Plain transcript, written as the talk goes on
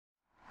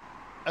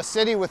a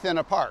city within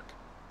a park.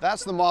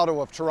 That's the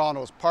motto of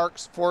Toronto's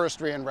Parks,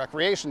 Forestry and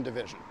Recreation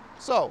Division.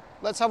 So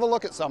let's have a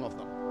look at some of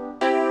them.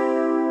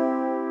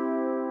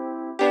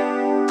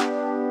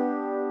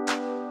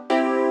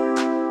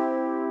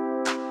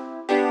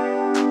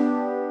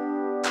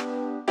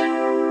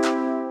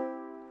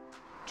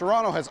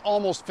 Toronto has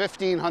almost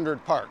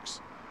 1,500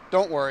 parks.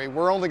 Don't worry,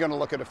 we're only going to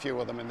look at a few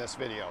of them in this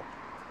video.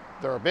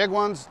 There are big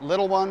ones,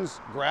 little ones,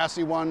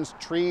 grassy ones,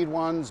 treed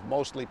ones,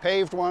 mostly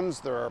paved ones.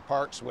 There are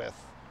parks with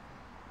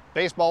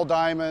baseball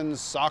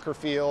diamonds, soccer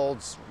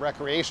fields,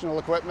 recreational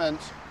equipment.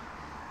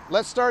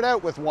 Let's start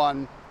out with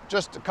one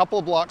just a couple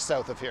of blocks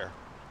south of here.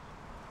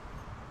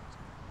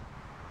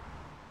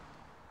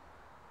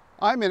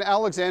 I'm in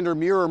Alexander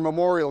Muir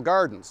Memorial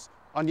Gardens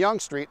on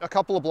Yonge Street, a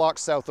couple of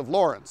blocks south of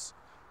Lawrence.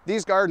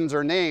 These gardens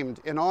are named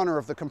in honor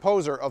of the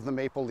composer of the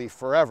Maple Leaf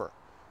Forever.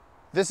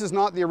 This is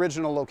not the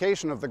original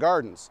location of the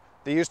gardens.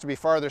 They used to be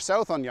farther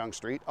south on Yonge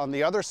Street, on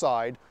the other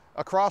side,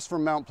 across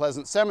from Mount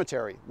Pleasant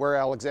Cemetery, where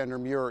Alexander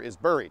Muir is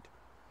buried.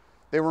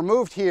 They were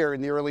moved here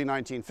in the early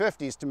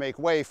 1950s to make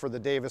way for the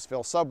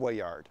Davisville subway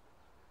yard.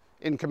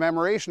 In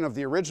commemoration of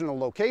the original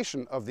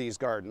location of these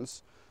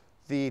gardens,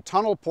 the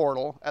tunnel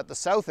portal at the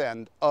south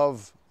end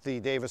of the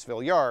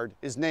Davisville yard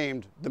is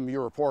named the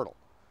Muir Portal.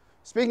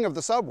 Speaking of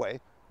the subway,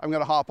 I'm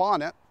going to hop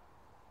on it.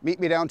 Meet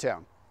me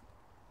downtown.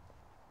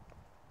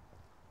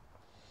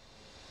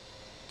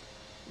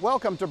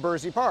 Welcome to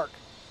Berczy Park.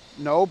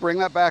 No, bring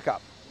that back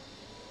up.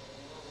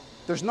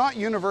 There's not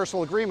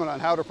universal agreement on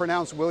how to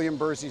pronounce William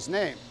Berczy's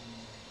name.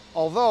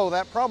 Although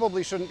that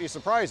probably shouldn't be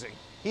surprising.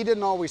 He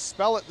didn't always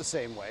spell it the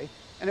same way,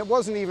 and it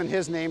wasn't even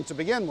his name to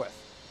begin with.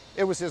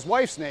 It was his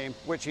wife's name,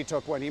 which he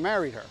took when he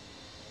married her.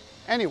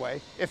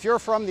 Anyway, if you're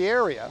from the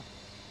area,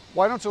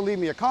 why don't you leave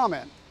me a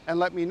comment and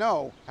let me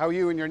know how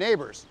you and your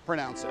neighbors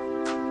pronounce it.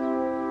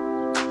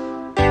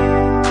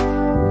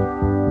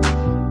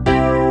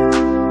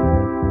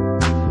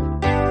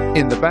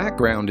 In the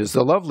background is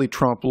the lovely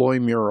trompe-l'oeil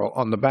mural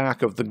on the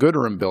back of the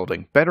Gooderham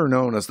building, better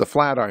known as the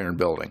Flatiron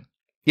building.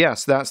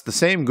 Yes, that's the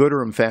same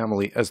Gooderham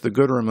family as the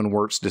Gooderham and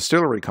Worts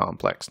Distillery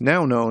Complex,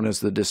 now known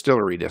as the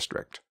Distillery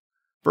District.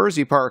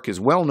 Berczy Park is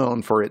well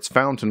known for its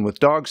fountain with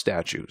dog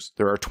statues.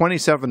 There are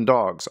 27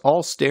 dogs,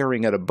 all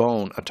staring at a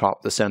bone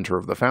atop the center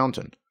of the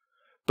fountain.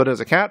 But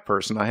as a cat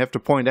person, I have to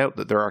point out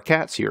that there are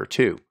cats here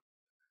too.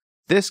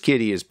 This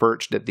kitty is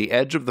perched at the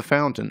edge of the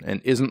fountain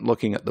and isn't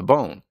looking at the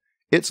bone.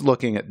 It's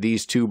looking at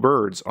these two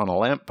birds on a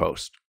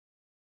lamppost.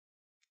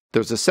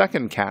 There's a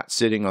second cat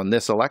sitting on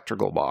this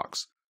electrical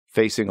box,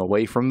 facing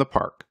away from the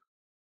park.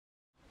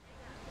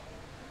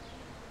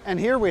 And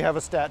here we have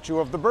a statue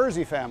of the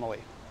Berczy family.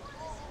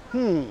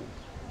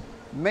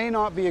 May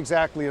not be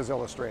exactly as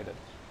illustrated.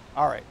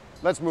 All right,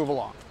 let's move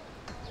along.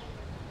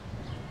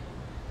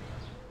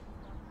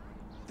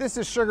 This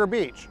is Sugar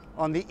Beach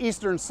on the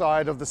eastern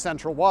side of the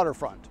central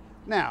waterfront.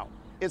 Now,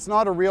 it's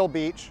not a real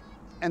beach,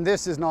 and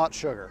this is not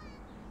sugar.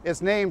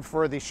 It's named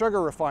for the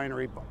sugar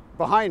refinery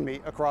behind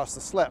me across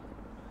the slip.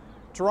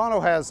 Toronto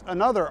has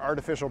another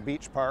artificial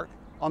beach park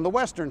on the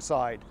western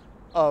side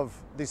of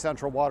the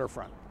central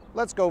waterfront.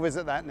 Let's go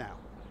visit that now.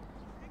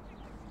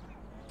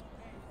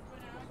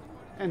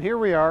 And here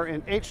we are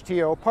in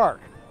HTO Park.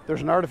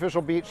 There's an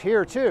artificial beach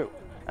here too,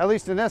 at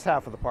least in this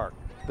half of the park.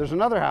 There's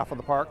another half of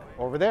the park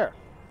over there.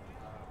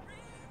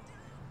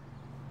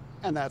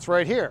 And that's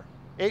right here,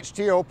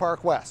 HTO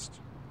Park West.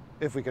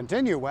 If we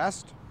continue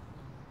west,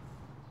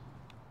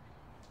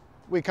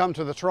 we come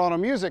to the Toronto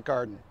Music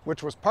Garden,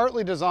 which was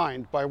partly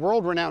designed by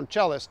world-renowned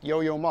cellist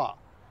Yo-Yo Ma.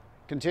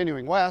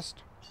 Continuing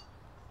west,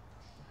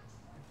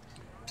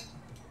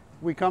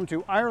 we come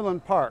to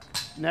Ireland Park,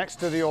 next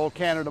to the old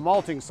Canada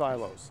malting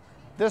silos.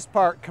 This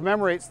park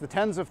commemorates the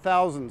tens of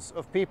thousands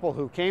of people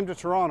who came to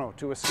Toronto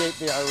to escape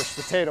the Irish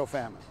potato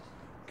famine.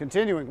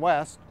 Continuing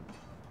west,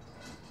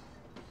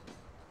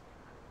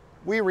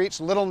 we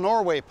reach Little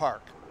Norway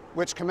Park,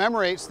 which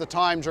commemorates the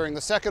time during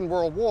the Second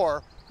World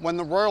War when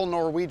the Royal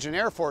Norwegian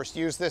Air Force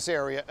used this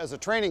area as a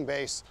training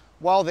base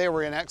while they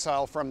were in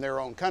exile from their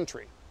own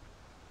country.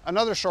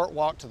 Another short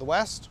walk to the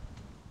west,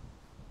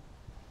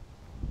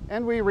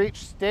 and we reach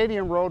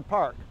Stadium Road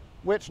Park,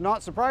 which,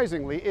 not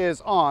surprisingly, is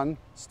on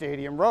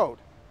Stadium Road.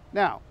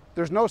 Now,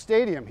 there's no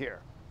stadium here,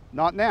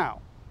 not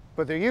now,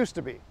 but there used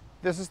to be.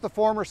 This is the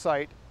former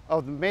site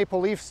of the Maple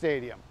Leaf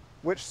Stadium,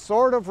 which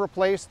sort of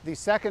replaced the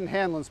second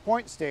Hanlan's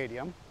Point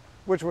Stadium,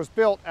 which was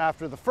built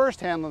after the first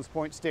Hanlan's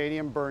Point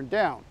Stadium burned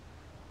down.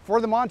 For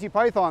the Monty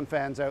Python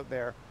fans out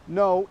there,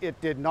 no, it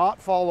did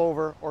not fall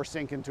over or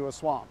sink into a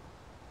swamp.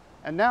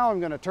 And now I'm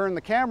going to turn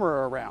the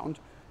camera around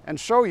and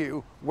show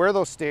you where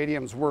those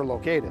stadiums were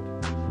located.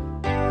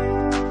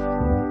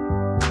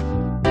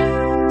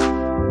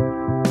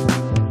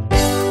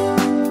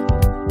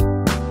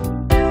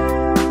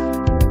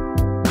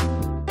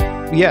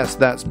 Yes,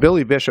 that's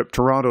Billy Bishop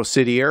Toronto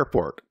City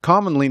Airport,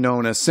 commonly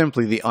known as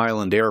simply the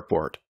Island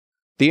Airport.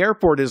 The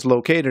airport is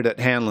located at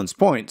Hanlan's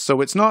Point,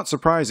 so it's not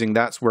surprising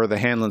that's where the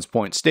Hanlan's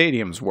Point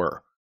stadiums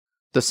were.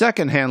 The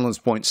second Hanlan's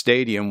Point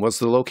Stadium was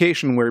the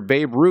location where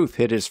Babe Ruth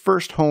hit his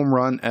first home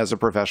run as a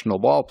professional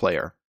ball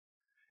player.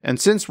 And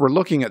since we're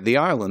looking at the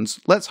islands,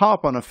 let's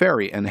hop on a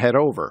ferry and head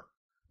over.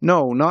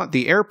 No, not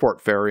the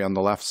airport ferry on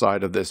the left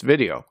side of this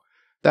video.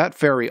 That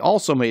ferry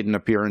also made an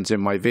appearance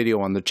in my video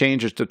on the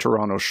changes to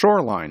Toronto's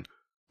shoreline.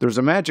 There's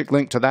a magic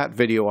link to that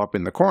video up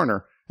in the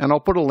corner, and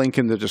I'll put a link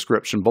in the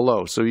description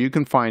below so you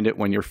can find it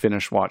when you're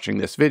finished watching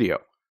this video.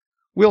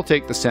 We'll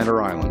take the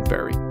Center Island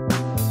ferry.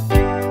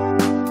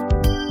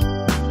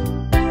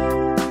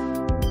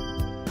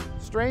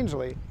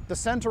 Strangely, the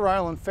Center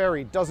Island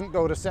ferry doesn't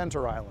go to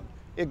Center Island.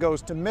 It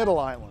goes to Middle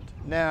Island.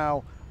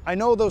 Now, I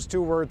know those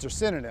two words are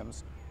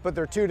synonyms, but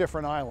they're two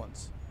different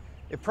islands.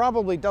 It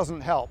probably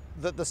doesn't help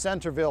that the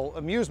Centerville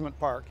amusement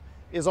park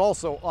is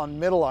also on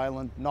Middle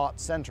Island, not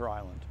Center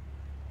Island.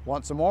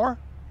 Want some more?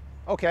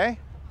 Okay.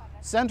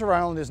 Center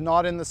Island is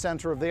not in the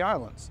center of the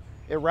islands.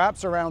 It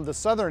wraps around the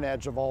southern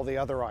edge of all the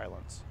other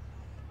islands.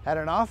 Had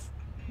enough?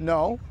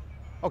 No?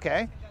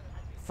 Okay.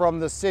 From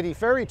the city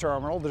ferry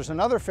terminal, there's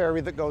another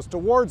ferry that goes to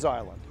Ward's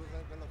Island.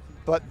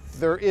 But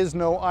there is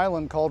no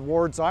island called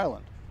Ward's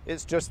Island.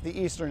 It's just the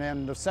eastern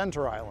end of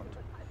Center Island.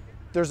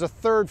 There's a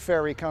third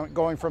ferry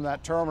going from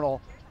that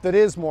terminal that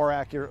is more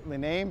accurately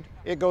named.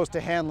 It goes to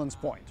Hanlon's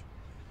Point.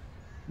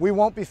 We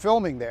won't be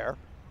filming there.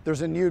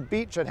 There's a nude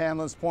beach at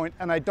Hanlon's Point,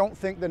 and I don't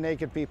think the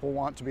naked people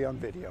want to be on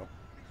video.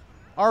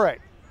 All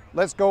right,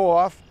 let's go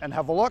off and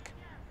have a look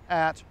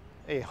at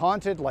a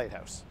haunted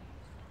lighthouse.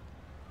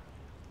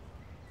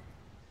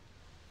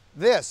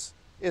 This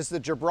is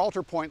the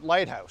Gibraltar Point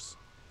Lighthouse.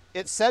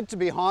 It's said to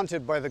be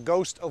haunted by the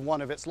ghost of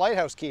one of its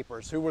lighthouse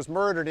keepers who was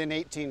murdered in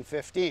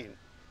 1815.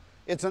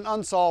 It's an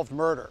unsolved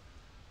murder.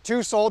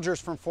 2 soldiers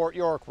from Fort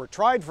York were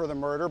tried for the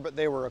murder, but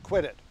they were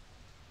acquitted.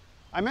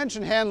 I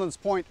mentioned Hanlon's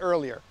Point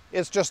earlier.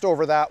 It's just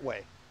over that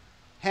way.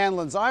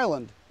 Hanlon's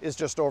Island is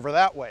just over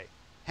that way.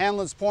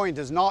 Hanlon's Point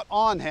is not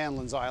on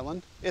Hanlon's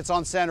Island, it's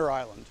on Center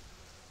Island.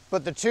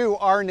 But the two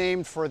are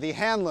named for the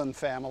Hanlon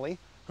family,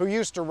 who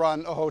used to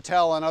run a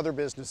hotel and other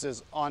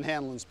businesses on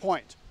Hanlon's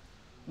Point.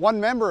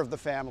 One member of the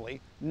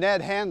family,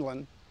 Ned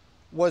Hanlon,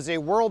 was a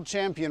world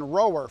champion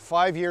rower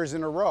 5 years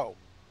in a row.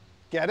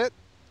 Get it?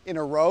 In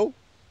a row?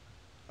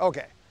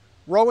 Okay.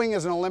 Rowing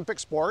is an Olympic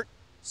sport,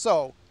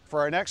 so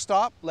for our next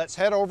stop, let's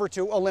head over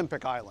to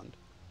Olympic Island.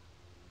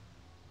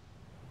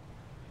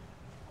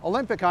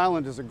 Olympic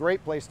Island is a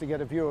great place to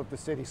get a view of the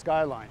city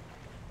skyline.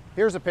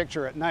 Here's a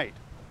picture at night.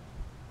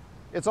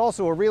 It's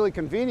also a really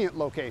convenient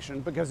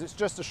location because it's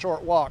just a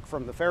short walk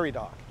from the ferry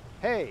dock.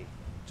 Hey,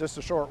 just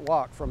a short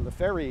walk from the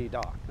ferry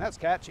dock. That's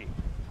catchy.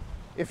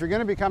 If you're going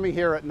to be coming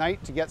here at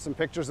night to get some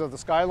pictures of the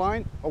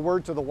skyline, a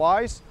word to the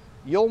wise,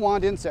 you'll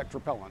want insect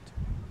repellent.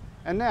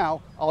 And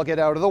now, I'll get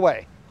out of the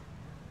way.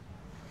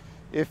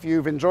 If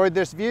you've enjoyed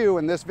this view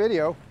and this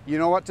video, you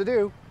know what to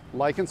do.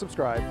 Like and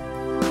subscribe.